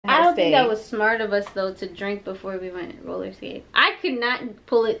think that was smart of us though to drink before we went roller skating. I could not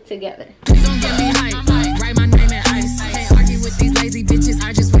pull it together. Please don't get me hype. Write my name in ice. Can't argue with these lazy bitches.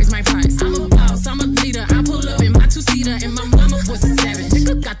 I just raise my price. I'm a boss. I'm a leader. I pull up in my two-seater and my mama was a savage.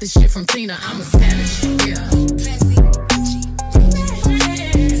 Nigga got this shit from Tina. I'm a savage. Yeah.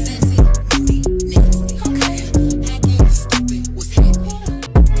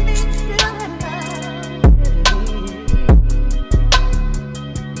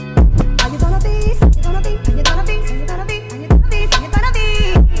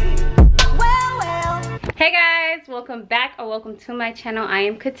 Welcome back or welcome to my channel. I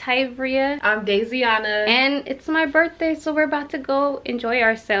am Kativoryia. I'm Benihana. And it's my birthday, so we're about to go enjoy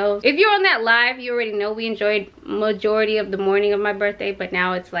ourselves. If you're on that live, you already know we enjoyed majority of the morning of my birthday, but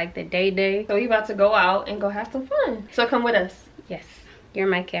now it's like the day. So we about to go out and go have some fun. So come with us. Yes. You're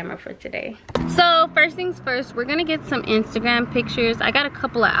my camera for today. So first things first, we're gonna get some Instagram pictures. I got a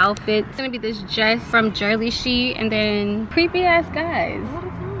couple of outfits. It's gonna be this dress from Jersey She and then creepy ass guys.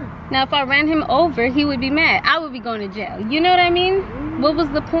 Now if I ran him over, he would be mad. I would be going to jail. You know what I mean? What was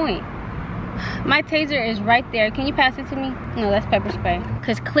the point? My taser is right there. Can you pass it to me? No, that's pepper spray.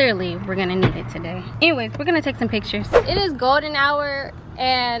 Because clearly we're gonna need it today. Anyways, we're gonna take some pictures. It is golden hour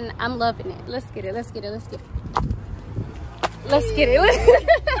and I'm loving it. Let's get it, let's get it, let's get it. Let's get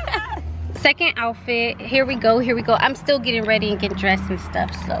it. Second outfit, here we go. I'm still getting ready and getting dressed and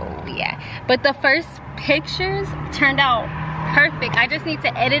stuff, so yeah. But the first pictures turned out perfect. I just need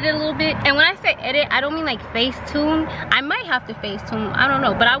to edit it a little bit. And when I say edit, I don't mean like Facetune. I might have to Facetune, I don't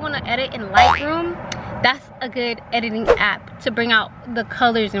know. But I want to edit in Lightroom. That's a good editing app to bring out the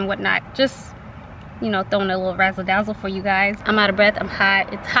colors and whatnot. Just, you know, throwing a little razzle dazzle for you guys. I'm out of breath, I'm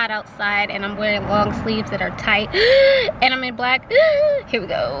hot. It's hot outside and I'm wearing long sleeves that are tight. And I'm in black. Here we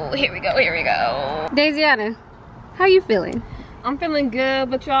go. Daisiana, how you feeling? I'm feeling good,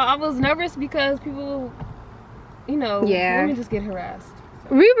 but y'all, I was nervous because people, you know, women just get harassed.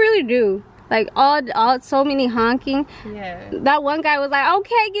 So. We really do. Like all so many honking. Yeah. That one guy was like,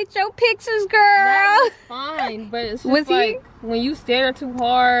 okay, get your pictures, girl. That was fine, but it's just like when you stare too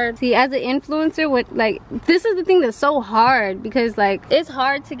hard. See, as an influencer, this is the thing that's so hard because like it's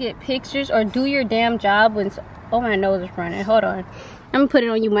hard to get pictures or do your damn job when. Oh, my nose is running. Hold on. I'm gonna put it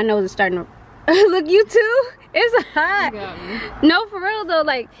on you. My nose is starting to. Look, you too. It's hot. You got me. No, for real though.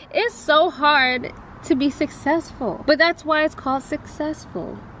 Like it's so hard to be successful, but that's why it's called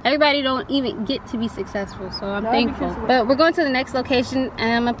successful. Everybody don't even get to be successful, so I'm thankful. But we're going to the next location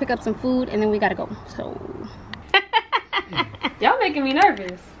and I'm gonna pick up some food and then we gotta go. So y'all making me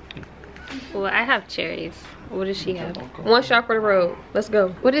nervous. well, I have cherries. What does she have? One shot for the road. Let's go.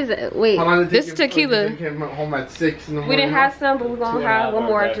 What is it? Wait, this is tequila. Came home at 6 in the morning. We didn't have some, but we're gonna have one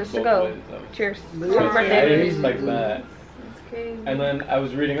more just to go. Cheers. I didn't expect that. And then I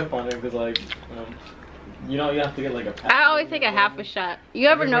was reading up on it because like you know, you have to get like a pack. I always take a half a shot. You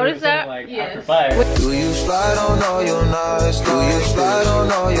ever notice that? Like, yes. After 5. Do you slide on all your nights? Do you slide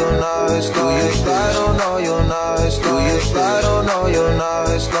on all your nights? Do you slide on all your nights? Do you slide on all your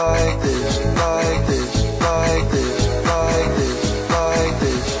nights like this, like this, like this, like this, like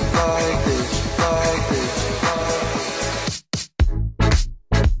this, like this, like this?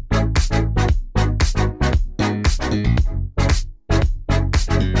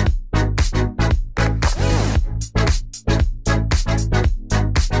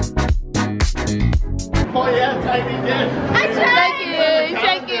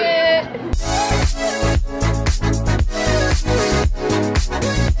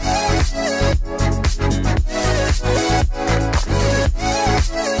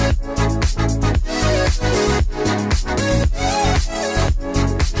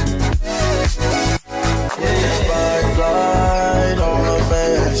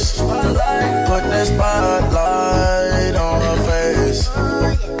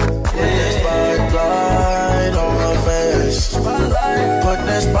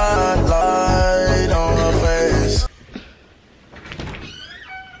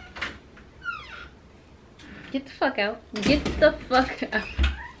 Get the fuck out. Get the fuck out.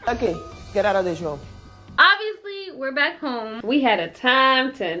 Okay, get out of this room. Obviously, we're back home. We had a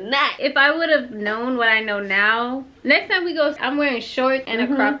time tonight. If I would have known what I know now, next time we go, I'm wearing shorts and a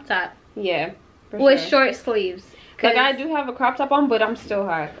crop top. Yeah, with short sleeves. Like I do have a crop top on, but I'm still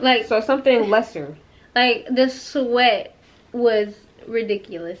hot. Like so something lesser. Like the sweat was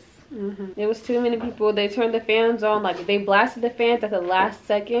ridiculous. It was too many people. They turned the fans on, like they blasted the fans at the last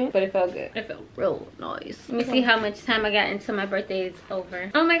second, but it felt good. It felt real nice. Let me see how much time I got until my birthday is over.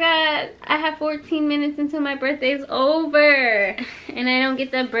 Oh my god, I have 14 minutes until my birthday is over, and I don't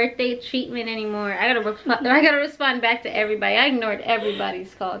get the birthday treatment anymore. I gotta respond back to everybody. I ignored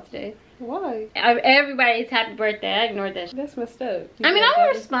everybody's call today. Why? Everybody's happy birthday. I ignored that shit. That's messed up. I mean, I will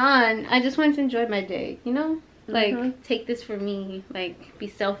respond. I just wanted to enjoy my day, you know? Like, take this for me. Like, be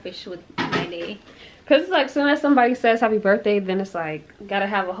selfish with my day. Because it's like, as soon as somebody says happy birthday, then it's like, gotta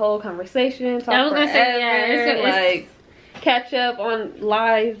have a whole conversation. Talk I was forever, gonna say, yeah. it's like, catch up on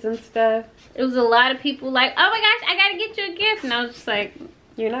lives and stuff. It was a lot of people like, oh my gosh, I gotta get you a gift. And I was just like,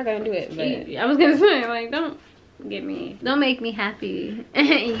 you're not gonna do it. But I was gonna say, like, don't make me happy.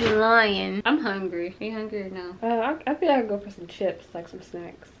 You lying. I'm hungry. Are you hungry or no? I think I could go for some chips, like some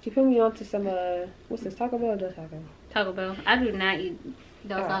snacks. You put me on to some what's this, Taco Bell or Del Taco? Taco Bell. I do not eat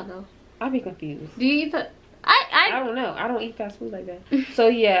Del Taco. I'll be confused. Do you eat I don't know. I don't eat fast food like that. So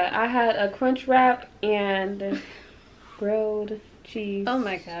yeah, I had a crunch wrap and grilled cheese. Oh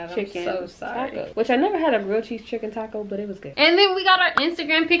my god, chicken I'm so sorry. Taco, which I never had a grilled cheese chicken taco, but it was good. And then we got our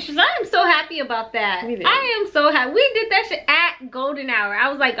Instagram pictures. I am so happy about that. I am so happy. We did that shit at golden hour. I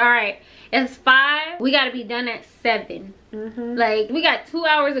was like, all right, it's 5. We got to be done at 7. Like, we got 2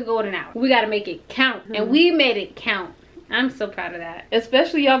 hours of golden hour. We got to make it count. And we made it count. I'm so proud of that.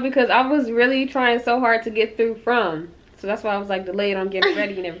 Especially y'all, because I was really trying so hard to get through From. So that's why I was like delayed on getting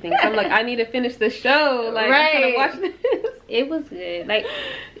ready and everything. So I'm like, I need to finish this show. Like, I'm trying to watch this. It was good. Like,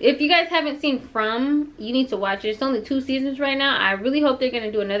 if you guys haven't seen From, you need to watch it. It's only 2 seasons right now. I really hope they're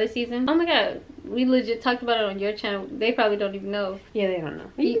gonna do another season. Oh my god, we legit talked about it on your channel. They probably don't even know. Yeah, they don't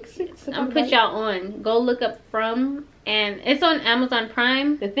know. I'll put y'all on. Go look up From, and it's on Amazon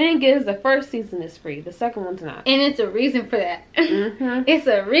Prime. The thing is, the first season is free. The second one's not. And it's a reason for that. It's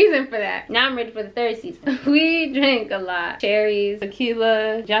a reason for that. Now I'm ready for the 3rd season. We drank a lot. Cherries,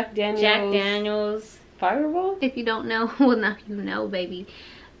 tequila, Jack Daniels. Fireball? If you don't know, well, now you know, baby.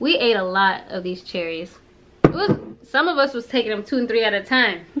 We ate a lot of these cherries. Some of us was taking them 2 and 3 at a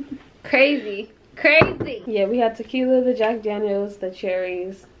time. Crazy. Yeah, we had tequila, the Jack Daniels, the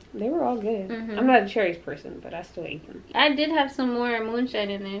cherries. They were all good. I'm not a cherries person, but I still ate them. I did have some more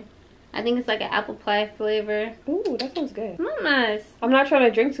moonshine in there. I think it's like an apple pie flavor. Ooh, that sounds good. Nice. I'm not trying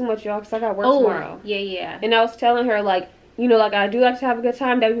to drink too much, y'all, because I got work tomorrow. Yeah. And I was telling her, like, you know, like, I do like to have a good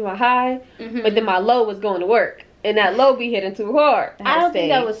time. That would be my high. But then my low was going to work. And that low be hitting too hard. I don't think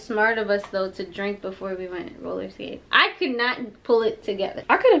that was smart of us, though, to drink before we went roller skating. I could not pull it together.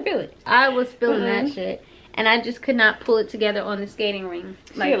 I couldn't feel it. I was feeling that shit. And I just could not pull it together on the skating ring.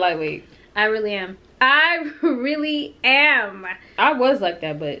 Like, you're lightweight. I really am. I really am. I was like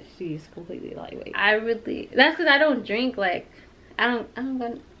that, but she's completely lightweight. That's because I don't drink. Like, I don't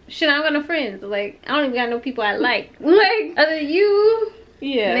got no friends. Like, I don't even got no people I like. Like, other than you.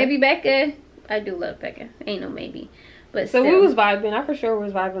 Yeah. Maybe Becca. I do love Becca. Ain't no maybe. But so still. we was vibing. I for sure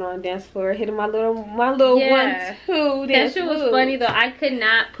was vibing on the dance floor, hitting my little 1-2 dance. That shit was funny though. I could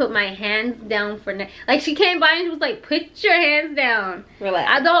not put my hands down for like, she came by and she was like, put your hands down.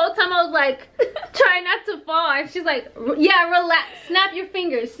 Relax. The whole time I was like, try not to fall. And she's like, yeah, relax. Snap your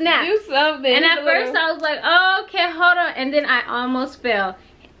fingers. Snap. Do something. And at first I was like, oh, okay, hold on. And then I almost fell.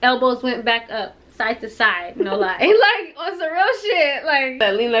 Elbows went back up, side to side. No lie. Like, on some real shit. Like,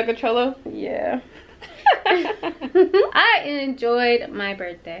 that lean like a cholo? Yeah. I enjoyed my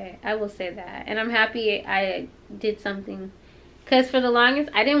birthday, I will say that, and I'm happy I did something, because for the longest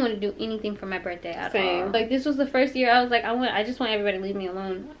I didn't want to do anything for my birthday at all. Like, this was the first year I was like, I just want everybody to leave me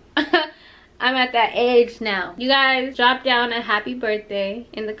alone. I'm at that age now. You guys, drop down a happy birthday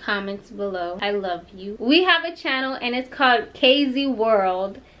in the comments below. I love you. We have a channel and it's called KZ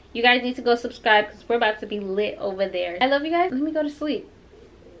World. You guys need to go subscribe because we're about to be lit over there. I love you guys. Let me go to sleep.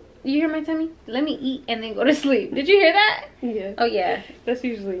 You hear my tummy? Let me eat and then go to sleep. Did you hear that? Yeah. Oh yeah. That's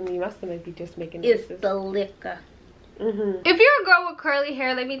usually me. My stomach be just making noises. It's the liquor. If you're a girl with curly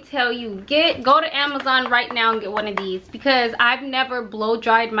hair, let me tell you, go to Amazon right now and get one of these, because I've never blow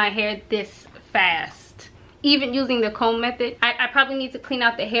dried my hair this fast. Even using the comb method. I probably need to clean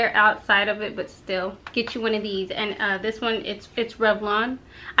out the hair outside of it, but still, get you one of these. And this one, it's Revlon.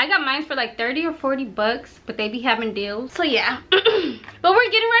 I got mine for like 30 or 40 bucks, but they be having deals. So yeah. But we're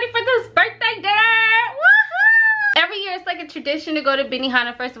getting ready for this birthday dinner. Woohoo! Every year it's like a tradition to go to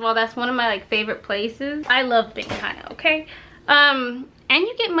Benihana. First of all, that's one of my like favorite places. I love Benihana, okay? And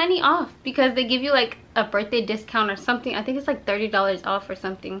you get money off because they give you like a birthday discount or something. I think it's like $30 off or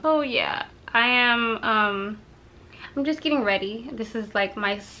something. Oh yeah. I'm just getting ready. This is like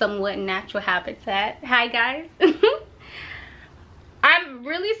my somewhat natural habitat. Hi guys. I'm I'm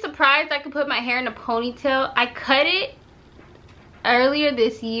really surprised I could put my hair in a ponytail. I cut it earlier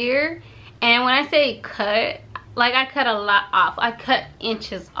this year, and when I say cut, like I cut a lot off. I cut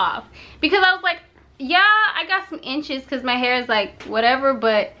inches off because I was like, yeah, I got some inches because my hair is like whatever,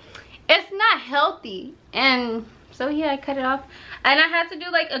 but it's not healthy. And so yeah, I cut it off, and I had to do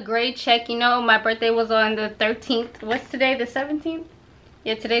like a grade check. You know, my birthday was on the 13th. What's today, the 17th?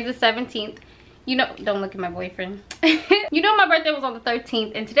 Yeah, today's the 17th. You know, don't look at my boyfriend. You know, my birthday was on the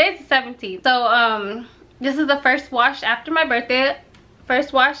 13th and today's the 17th. So this is the first wash after my birthday,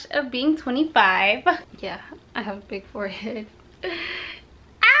 first wash of being 25. Yeah, I have a big forehead. Oh my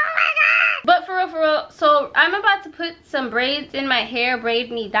god! But for real, so I'm about to put some braids in my hair,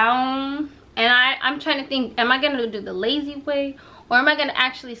 braid me down, and I'm trying to think, am I gonna do the lazy way, or am I gonna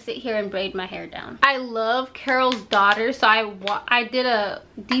actually sit here and braid my hair down? I love Carol's Daughter, so I did a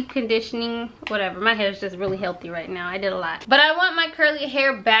deep conditioning, whatever. My hair is just really healthy right now. I did a lot. But I want my curly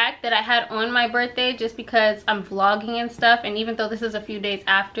hair back that I had on my birthday, just because I'm vlogging and stuff. And even though this is a few days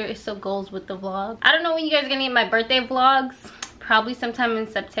after, it still goes with the vlog. I don't know when you guys are gonna get my birthday vlogs. Probably sometime in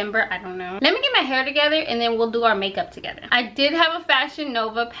September, I don't know. Let me get my hair together and then we'll do our makeup together. I did have a Fashion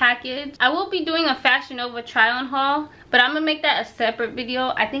Nova package. I will be doing a Fashion Nova try on haul, but I'm gonna make that a separate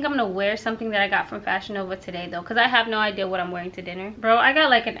video. I think I'm gonna wear something that I got from Fashion Nova today though, because I have no idea what I'm wearing to dinner. Bro, I got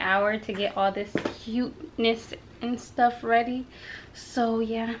like an hour to get all this cuteness and stuff ready. So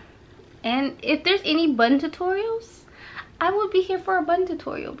yeah, and if there's any bun tutorials, I will be here for a bun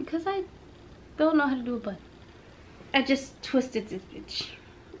tutorial because I don't know how to do a bun. I just twisted this bitch.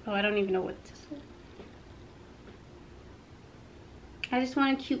 Oh, I don't even know what to say. I just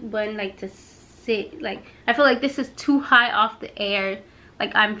want a cute bun, like to sit. Like, I feel like this is too high off the air.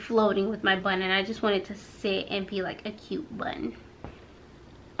 Like I'm floating with my bun, and I just want it to sit and be like a cute bun.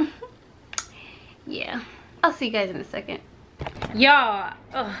 Yeah, I'll see you guys in a second. Y'all,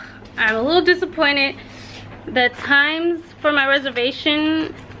 I'm a little disappointed. The times for my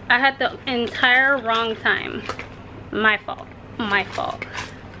reservation, I had the entire wrong time. My fault,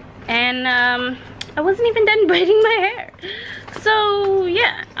 and I wasn't even done braiding my hair. So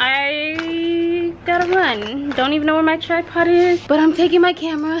yeah, I gotta run. Don't even know where my tripod is, but I'm taking my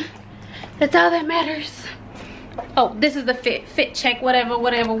camera. That's all that matters. Oh, this is the fit check, whatever,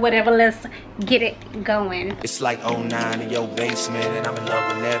 let's get it going. It's like 09 in your basement and I'm in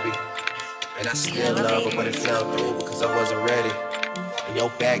love with Nebby, and I still love her, but it fell through because I wasn't ready. And your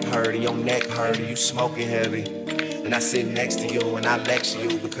back hurt and your neck hurt and you smoking heavy. And I sit next to you and I lecture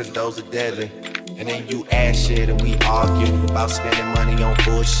you because those are deadly. And then you ask shit and we argue about spending money on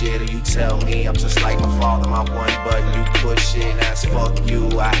bullshit. And you tell me I'm just like my father, my one button, you push it. And that's fuck you,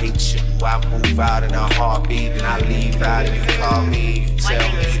 I hate you. I move out in a heartbeat, then I leave out and you call me. You tell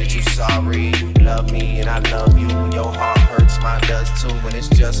me that you sorry, you love me and I love you. When your heart hurts, mine does too. When it's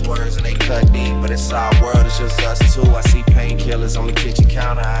just words and they cut deep, but it's our world, it's just us two. I see painkillers on the kitchen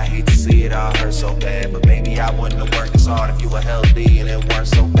counter. I hate to see it all hurt so bad, but maybe I wouldn't have worked as hard if you were healthy and it weren't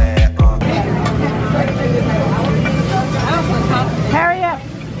so bad. Hurry up.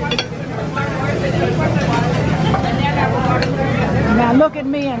 Now look at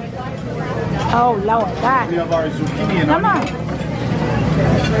me and oh Lord, God. We have our zucchini and come on.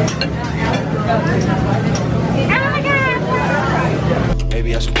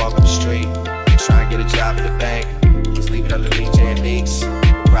 Maybe I should walk up the street and try and get a job at the bank. Just leave it up to DJ and Neeks.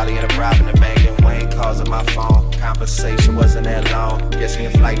 Probably end up robbing the bank and Wayne calls up my phone. Conversation wasn't that long. Guess me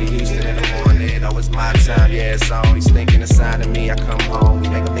a flight to Houston in the morning. Oh, it's my time, yeah, it's on. He's thinking a sign to me, I come home. We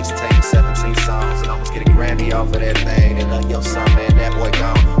make a mixtape, 17 songs, and almost get a Grammy off of that thing. They love your son, man, that boy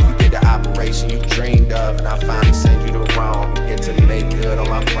gone. You did the operation you dreamed of, and I finally send you to Rome. You get to make good on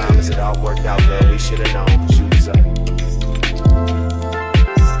my promise, it all worked out, girl. We should've known, but you was up.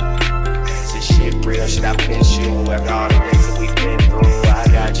 Is this shit real? Should I pinch you? After all the things that we've been through, I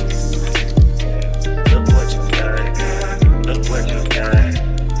got you. Look what you've done. Look what you've done.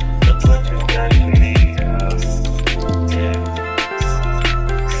 Look what you've done to me. Yeah.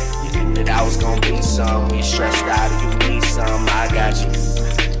 You knew that I was gonna be some. When you stressed out and you need some, I got you.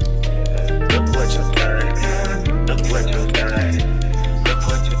 Look what you've done. Look what you've done. Look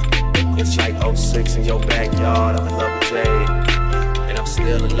what you've done. It's like 06 in your backyard. I'm in love with Jade. And I'm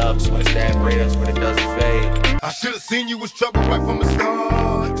still in love just when it's that real, when it doesn't fade. I should have seen you was trouble right from the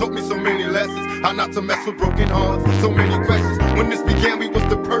start. Taught me so many lessons, how not to mess with broken hearts. So many questions. When this began, we was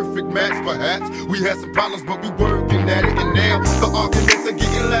the perfect match. Perhaps we had some problems, but we working at it. And now the arguments are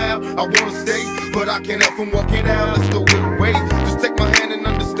getting loud. I wanna stay, but I can't help from walking out. Let's go with a way. Just take my hand and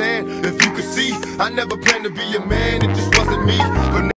understand. If you could see, I never planned to be a man. It just wasn't me. But